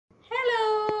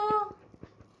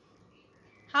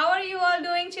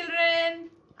morning, children.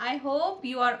 I hope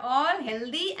you are all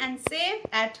healthy and safe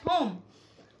at home.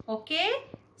 Okay,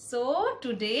 so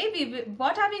today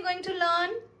what are we going to learn?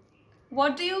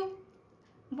 What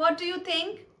do you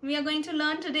think we are going to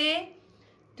learn today?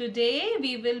 Today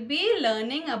we will be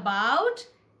learning about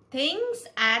things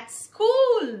at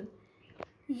school.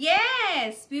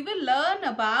 Yes, we will learn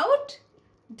about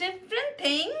different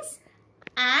things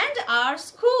and our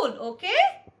school. Okay,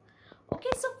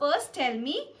 so first tell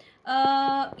me,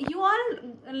 you all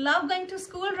love going to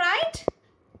school, right?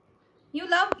 You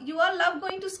all love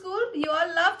going to school. You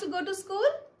all love to go to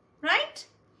school, right?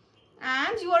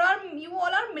 And you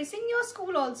all are missing your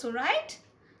school also, right?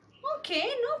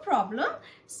 Okay, no problem.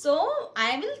 So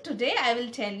today I will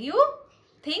tell you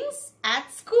things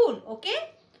at school.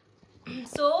 Okay,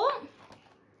 so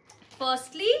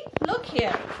firstly, look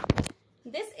here.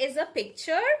 This is a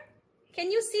picture.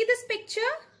 Can you see this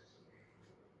picture?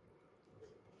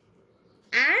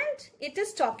 And it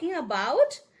is talking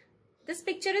about, this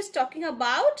picture is talking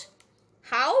about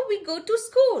how we go to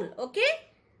school. Okay,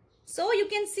 so you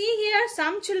can see here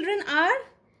some children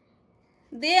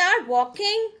they are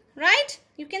walking, right?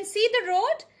 You can see the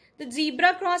road, the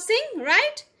zebra crossing,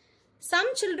 right?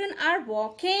 Some children are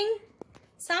walking,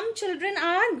 some children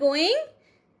are going,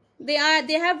 they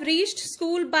have reached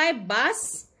school by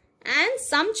bus, and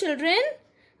some children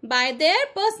by their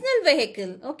personal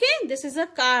vehicle. Okay, this is a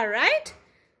car, right?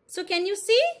 So can you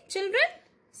see, children?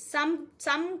 Some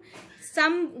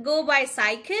go by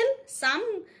cycle,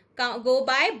 some go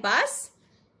by bus,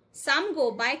 some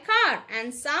go by car,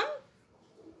 and some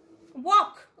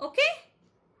walk, okay,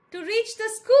 to reach the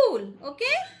school.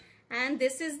 Okay, and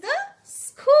this is the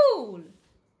school.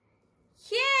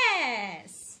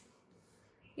 Yes,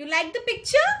 you like the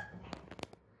picture?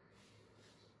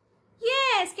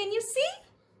 Yes, can you see?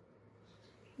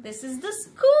 This is the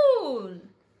school.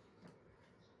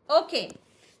 Okay,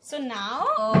 so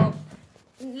now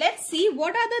let's see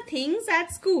what are the things at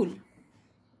school.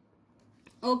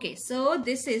 Okay, so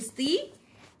this is the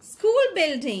school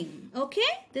building. Okay,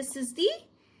 this is the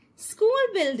school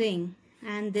building,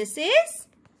 and this is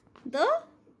the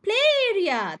play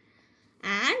area.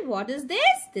 And what is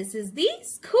this? This is the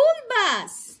school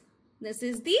bus. This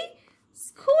is the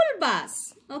school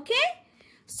bus. Okay,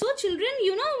 so children,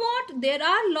 you know what? There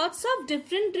are lots of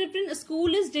different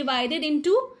school is divided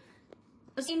into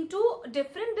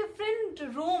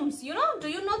different rooms. You know, do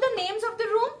you know the names of the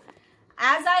room?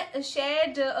 As I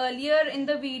shared earlier in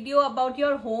the video about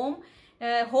your home,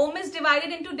 home is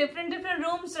divided into different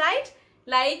rooms, right?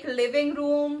 Like living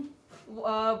room,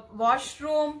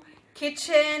 washroom,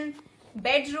 kitchen,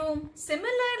 bedroom.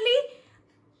 Similarly,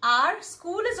 our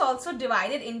school is also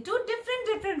divided into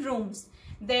different rooms.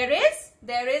 There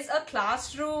is a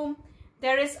classroom,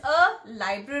 there is a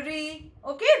library,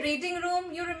 okay, reading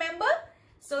room, you remember?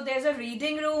 So there's a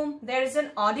reading room, there is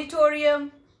an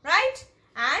auditorium, right?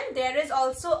 And there is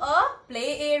also a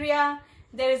play area,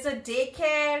 there is a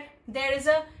daycare, there is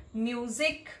a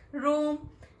music room,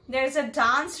 there is a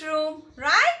dance room,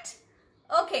 right?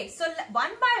 Okay, so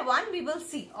one by one we will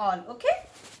see all, okay?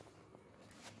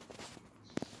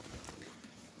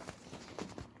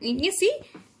 You see,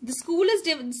 the school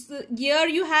is, here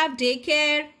you have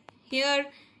daycare,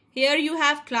 here you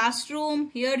have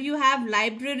classroom, here you have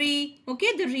library,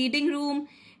 okay, the reading room.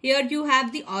 Here you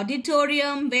have the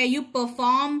auditorium where you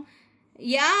perform.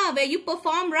 Yeah, where you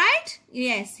perform, right?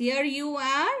 Yes, here you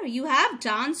have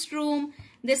dance room.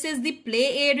 This is the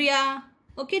play area.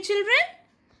 Okay, children?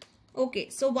 Okay,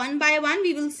 so one by one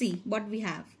we will see what we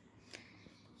have.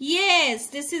 Yes,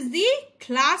 this is the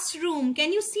classroom.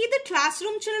 Can you see the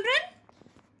classroom, children?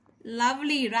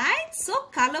 Lovely, right? So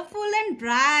colorful and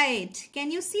bright.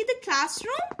 Can you see the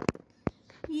classroom?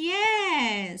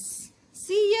 Yes.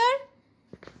 See here?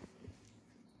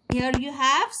 Here you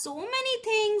have so many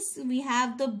things. We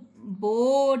have the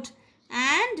board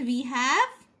and we have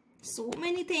so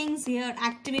many things here.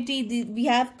 Activity, we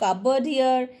have cupboard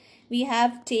here. We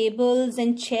have tables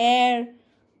and chair.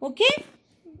 Okay?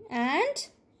 And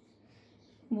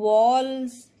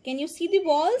walls. Can you see the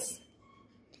walls?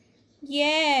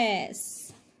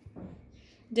 Yes.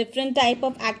 Different type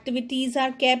of activities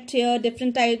are kept here.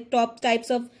 Different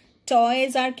types of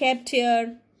toys are kept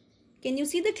here. Can you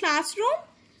see the classroom?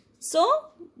 So,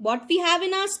 what we have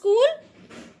in our school?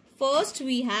 First,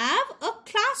 we have a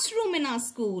classroom in our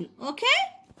school. Okay?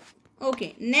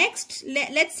 Okay, next,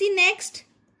 let's see next.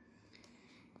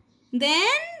 Then,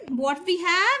 what we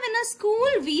have in a school?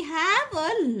 We have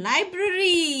a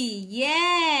library.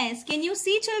 Yes. Can you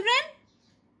see, children?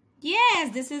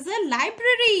 Yes, this is a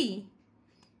library.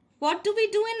 What do we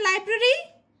do in library?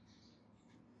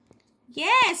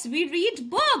 Yes, we read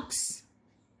books.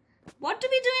 What do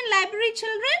we do in library,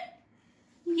 children?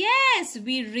 Yes,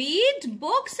 we read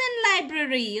books in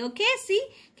library. Okay, see?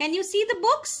 Can you see the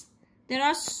books? There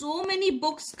are so many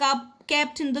books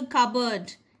kept in the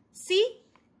cupboard. See?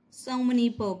 So many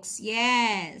books.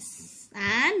 Yes.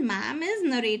 And ma'am is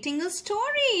narrating a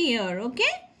story here.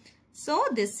 Okay? So,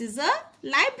 this is a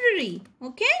library.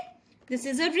 Okay? This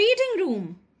is a reading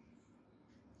room.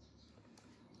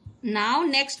 Now,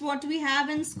 next what we have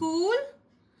in school?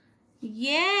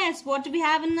 Yes, what do we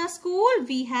have in the school?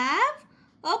 We have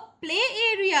a play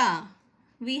area.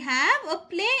 We have a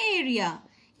play area.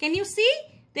 Can you see?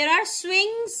 There are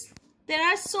swings. There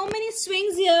are so many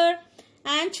swings here.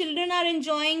 And children are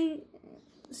enjoying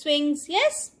swings.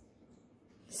 Yes?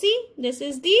 See, this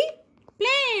is the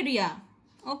play area.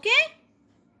 Okay?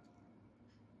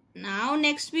 Now,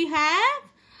 next we have,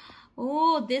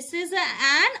 oh, this is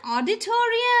an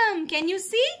auditorium. Can you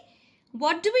see?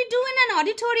 What do we do in an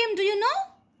auditorium? Do you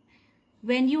know?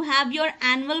 When you have your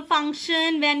annual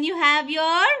function, when you have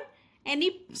your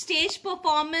any stage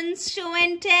performance, show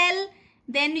and tell,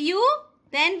 then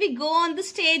we go on the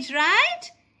stage,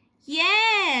 right?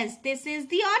 Yes, this is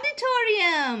the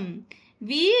auditorium.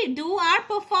 We do our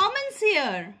performance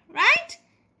here, right?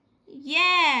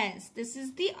 Yes, this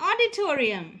is the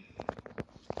auditorium.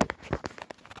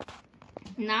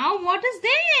 Now, what is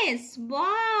this?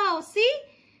 Wow, see?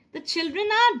 The children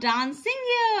are dancing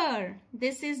here.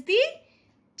 This is the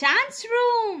dance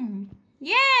room.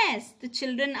 Yes, the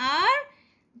children are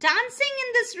dancing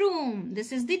in this room.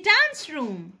 This is the dance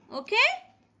room. Okay?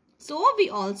 So, we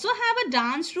also have a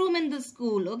dance room in the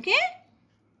school. Okay?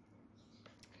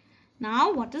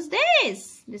 Now, what is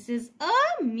this? This is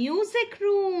a music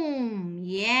room.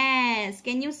 Yes.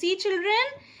 Can you see,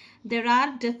 children? There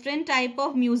are different type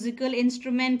of musical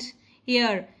instrument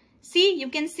here. See, you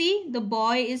can see the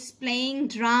boy is playing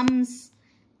drums.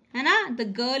 The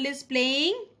girl is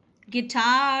playing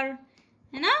guitar.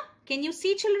 Can you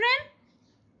see, children?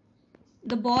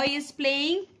 The boy is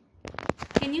playing.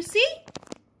 Can you see?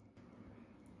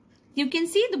 You can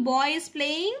see the boy is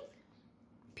playing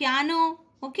piano.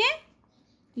 Okay?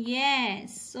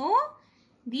 Yes. So,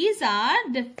 these are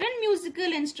different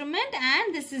musical instruments,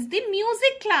 and this is the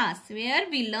music class where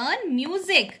we learn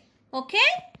music. Okay?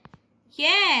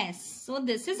 Yes. So,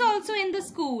 this is also in the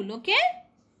school. Okay?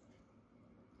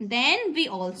 Then, we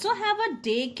also have a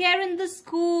daycare in the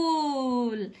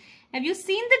school. Have you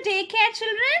seen the daycare,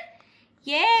 children?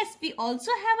 Yes, we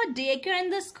also have a daycare in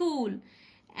the school.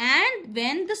 And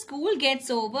when the school gets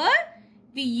over,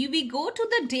 we go to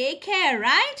the daycare,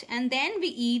 right? And then we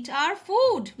eat our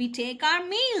food. We take our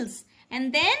meals.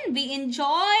 And then we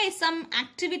enjoy some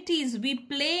activities. We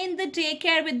play in the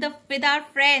daycare with our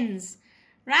friends.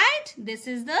 Right? This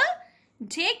is the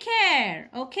daycare.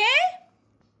 Okay?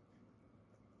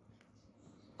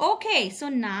 Okay, so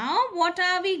now what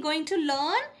are we going to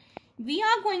learn? We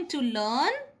are going to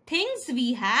learn things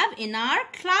we have in our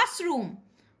classroom.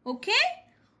 Okay?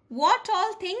 What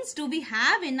all things do we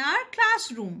have in our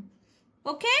classroom?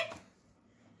 Okay?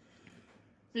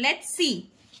 Let's see.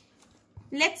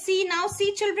 Let's see now.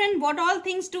 See, children, what all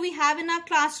things do we have in our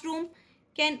classroom?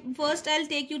 First I'll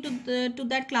take you to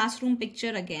that classroom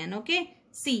picture again. Okay?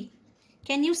 See.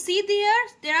 Can you see there?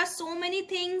 There are so many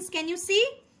things. Can you see?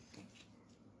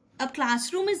 A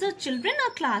classroom is a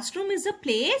classroom is a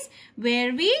place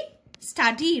where we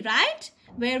study, right?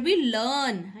 Where we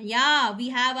learn. Yeah, we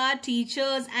have our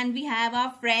teachers and we have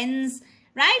our friends,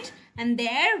 right? And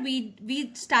there we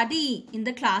study in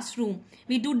the classroom.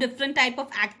 We do different type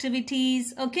of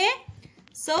activities, okay?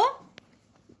 So,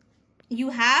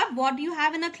 what do you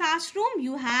have in a classroom?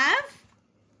 You have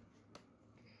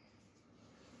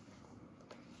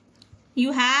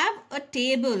a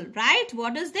table, right?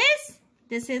 What is this?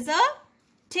 This is a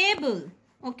table,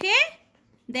 okay?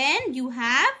 Then you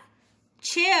have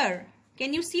chair.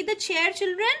 Can you see the chair,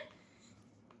 children?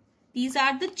 These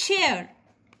are the chair.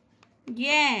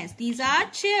 Yes, these are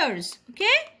chairs. Okay?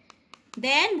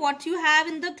 Then what you have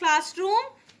in the classroom?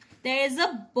 There is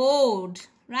a board.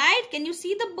 Right? Can you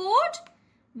see the board?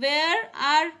 Where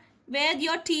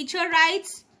your teacher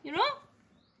writes, you know?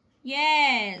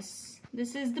 Yes.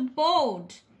 This is the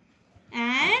board.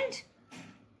 And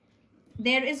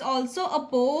there is also a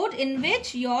board in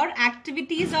which your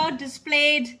activities are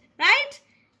displayed. Right?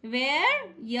 Where,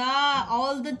 yeah,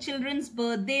 all the children's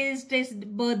birthdays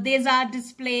are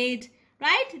displayed,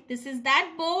 right? This is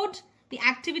that board, the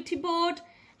activity board,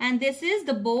 and this is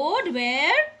the board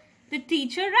where the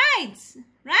teacher writes,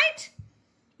 right?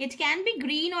 It can be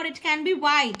green or it can be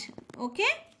white,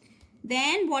 okay?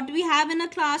 Then what we have in a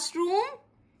classroom?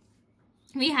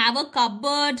 We have a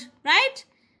cupboard, right?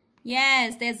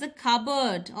 Yes, there's a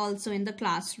cupboard also in the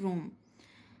classroom.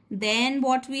 Then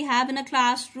what we have in a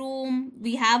classroom?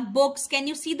 We have books. Can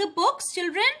you see the books,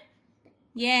 children?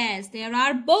 Yes, there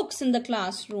are books in the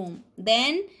classroom.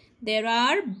 Then there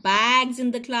are bags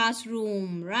in the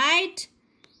classroom, right?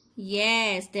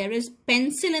 Yes, there is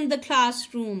pencil in the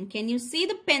classroom. Can you see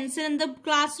the pencil in the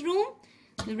classroom?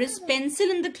 There is pencil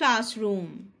in the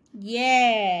classroom.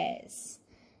 Yes.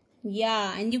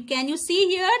 Yeah, and can you see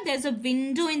here? There's a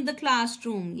window in the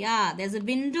classroom. Yeah, there's a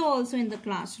window also in the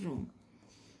classroom.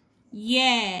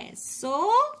 Yes,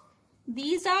 so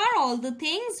these are all the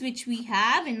things which we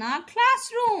have in our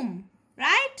classroom,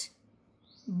 right?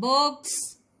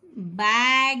 Books,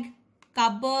 bag,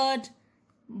 cupboard,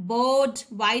 board,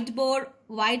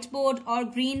 whiteboard or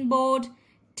green board,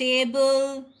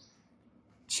 table,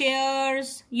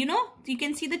 chairs, you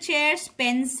can see the chairs,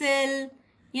 pencil,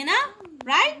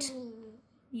 right?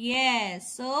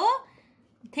 Yes, so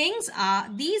these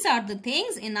are the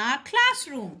things in our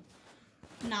classroom.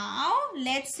 Now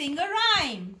let's sing a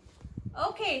rhyme.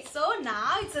 Okay, so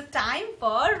now it's a time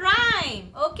for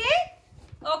rhyme.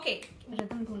 Okay.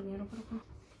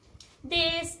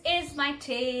 This is my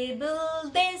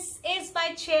table, this is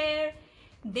my chair,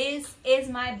 this is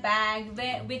my bag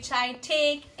which I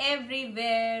take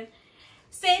everywhere.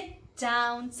 Sit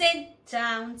down, stand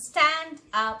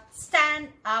up,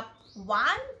 1,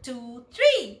 2,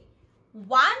 3.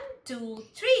 1, 2,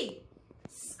 3.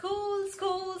 School,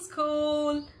 school,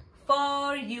 school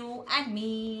for you and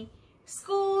me.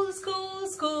 School, school,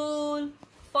 school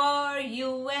for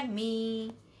you and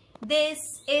me.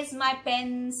 This is my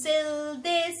pencil,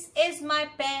 this is my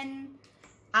pen.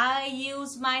 I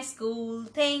use my school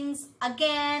things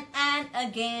again and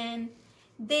again.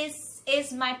 This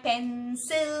is my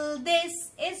pencil,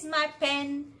 this is my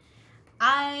pen.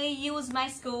 I use my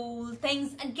school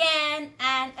things again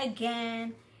and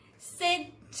again.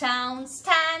 Sit down,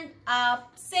 stand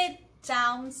up, sit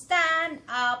down, stand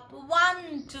up.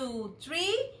 1, 2,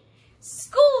 3.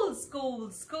 School,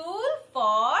 school, school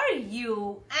for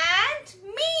you and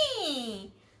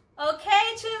me.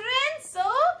 Okay, children, so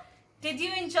did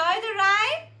you enjoy the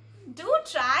rhyme? Do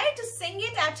try to sing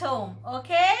it at home,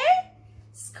 okay?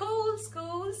 School,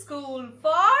 school, school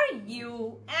for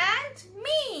you and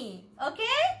me,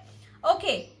 okay?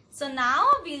 Okay, so now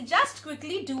we'll just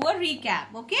quickly do a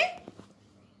recap, okay?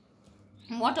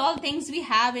 What all things we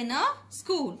have in a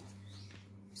school.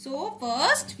 So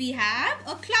first we have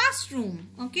a classroom,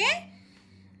 okay,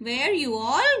 where you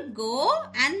all go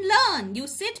and learn. You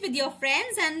sit with your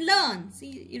friends and learn.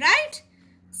 See, right?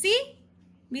 See,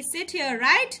 we sit here,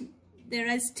 right? There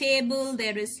is table,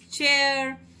 there is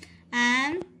chair,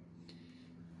 and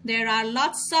there are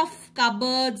lots of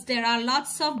cupboards, there are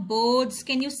lots of boards.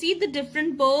 Can you see the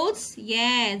different boards?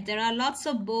 Yes, there are lots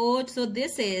of boards. So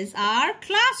this is our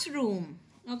classroom,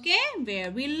 okay, where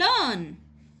we learn.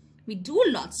 We do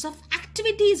lots of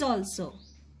activities also.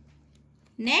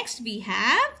 Next we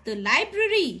have the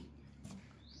library.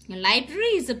 The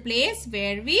library is a place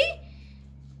where we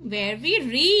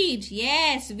read.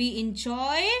 Yes, we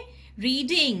enjoy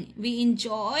reading. We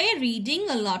enjoy reading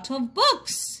a lot of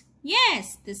books.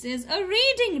 Yes, this is a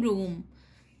reading room,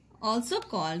 also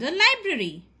called a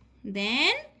library.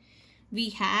 Then we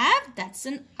have, that's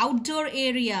an outdoor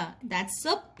area. That's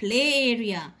a play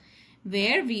area,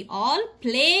 where we all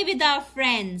play with our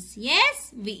friends.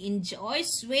 Yes, we enjoy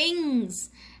swings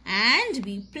and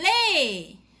we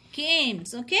play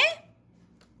games, okay?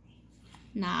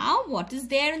 Now, what is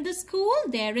there in the school?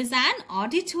 There is an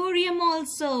auditorium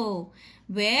also,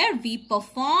 where we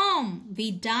perform,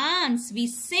 we dance, we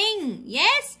sing.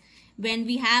 Yes, when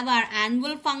we have our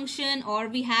annual function or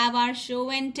we have our show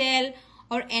and tell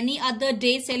or any other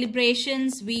day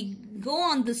celebrations, we go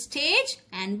on the stage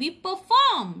and we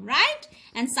perform, right?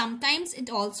 And sometimes it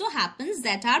also happens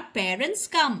that our parents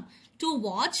come to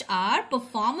watch our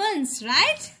performance,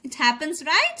 right? It happens,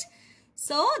 right?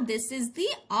 So this is the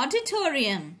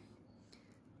auditorium.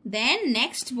 Then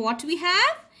next what we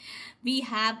have? We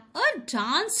have a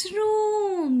dance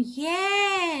room.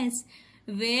 Yes,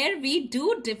 where we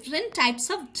do different types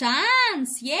of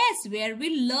dance. Yes, where we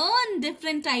learn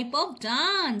different type of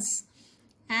dance.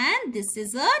 And this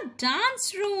is a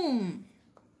dance room.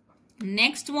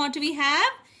 Next what we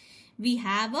have? We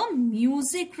have a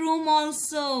music room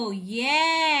also.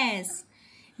 Yes,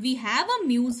 we have a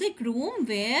music room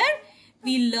where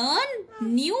we learn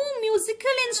new musical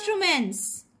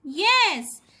instruments.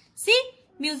 Yes, see,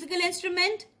 musical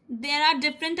instrument, there are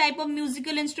different type of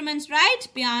musical instruments, right?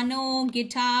 Piano,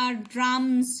 guitar,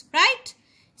 drums, right?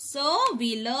 So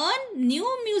we learn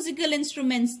new musical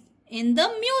instruments in the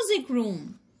music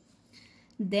room.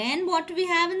 Then what we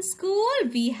have in school?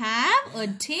 We have a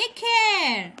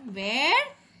daycare where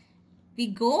we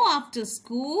go after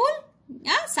school.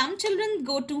 Yeah, some children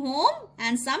go to home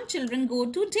and some children go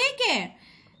to daycare.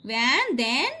 And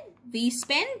then we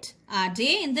spend our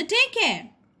day in the daycare.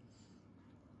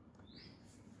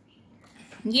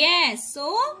 Yes,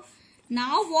 so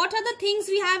now what are the things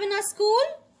we have in our school?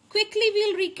 Quickly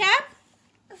we'll recap.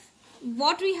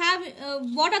 What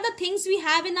are the things we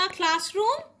have in our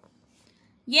classroom?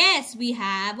 Yes, we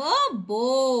have a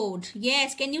board.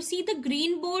 Yes, can you see the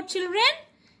green board, children?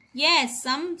 Yes,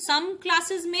 some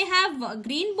classes may have a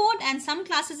green board and some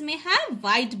classes may have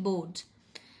white board.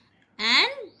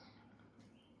 And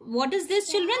what is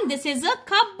this, children? This is a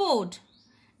cupboard.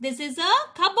 This is a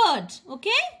cupboard.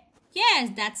 Okay? Yes,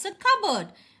 that's a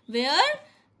cupboard where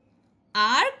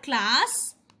our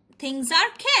class things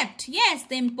are kept. Yes,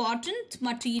 the important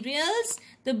materials,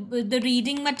 the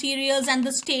reading materials and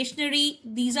the stationery,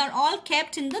 these are all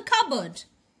kept in the cupboard.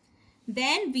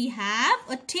 Then we have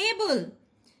a table.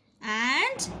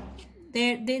 And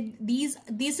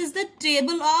this is the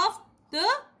table of the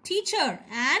teacher,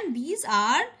 and these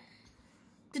are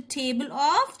the table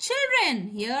of children.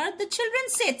 Here the children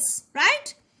sits,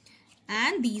 right?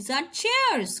 And these are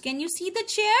chairs. Can you see the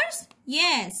chairs?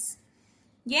 Yes.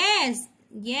 Yes.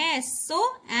 Yes.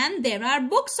 So, and there are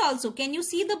books also. Can you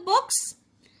see the books?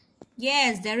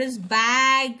 Yes, there is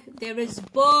bag, there is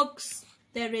books,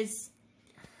 there is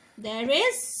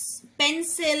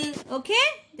pencil. Okay,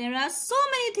 there are so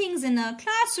many things in a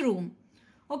classroom.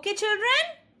 Okay, children?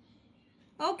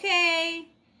 Okay.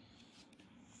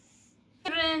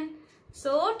 Children,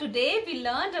 so today we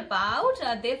learned about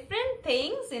different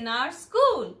things in our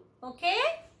school. Okay?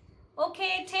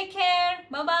 Okay, take care.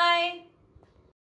 Bye-bye.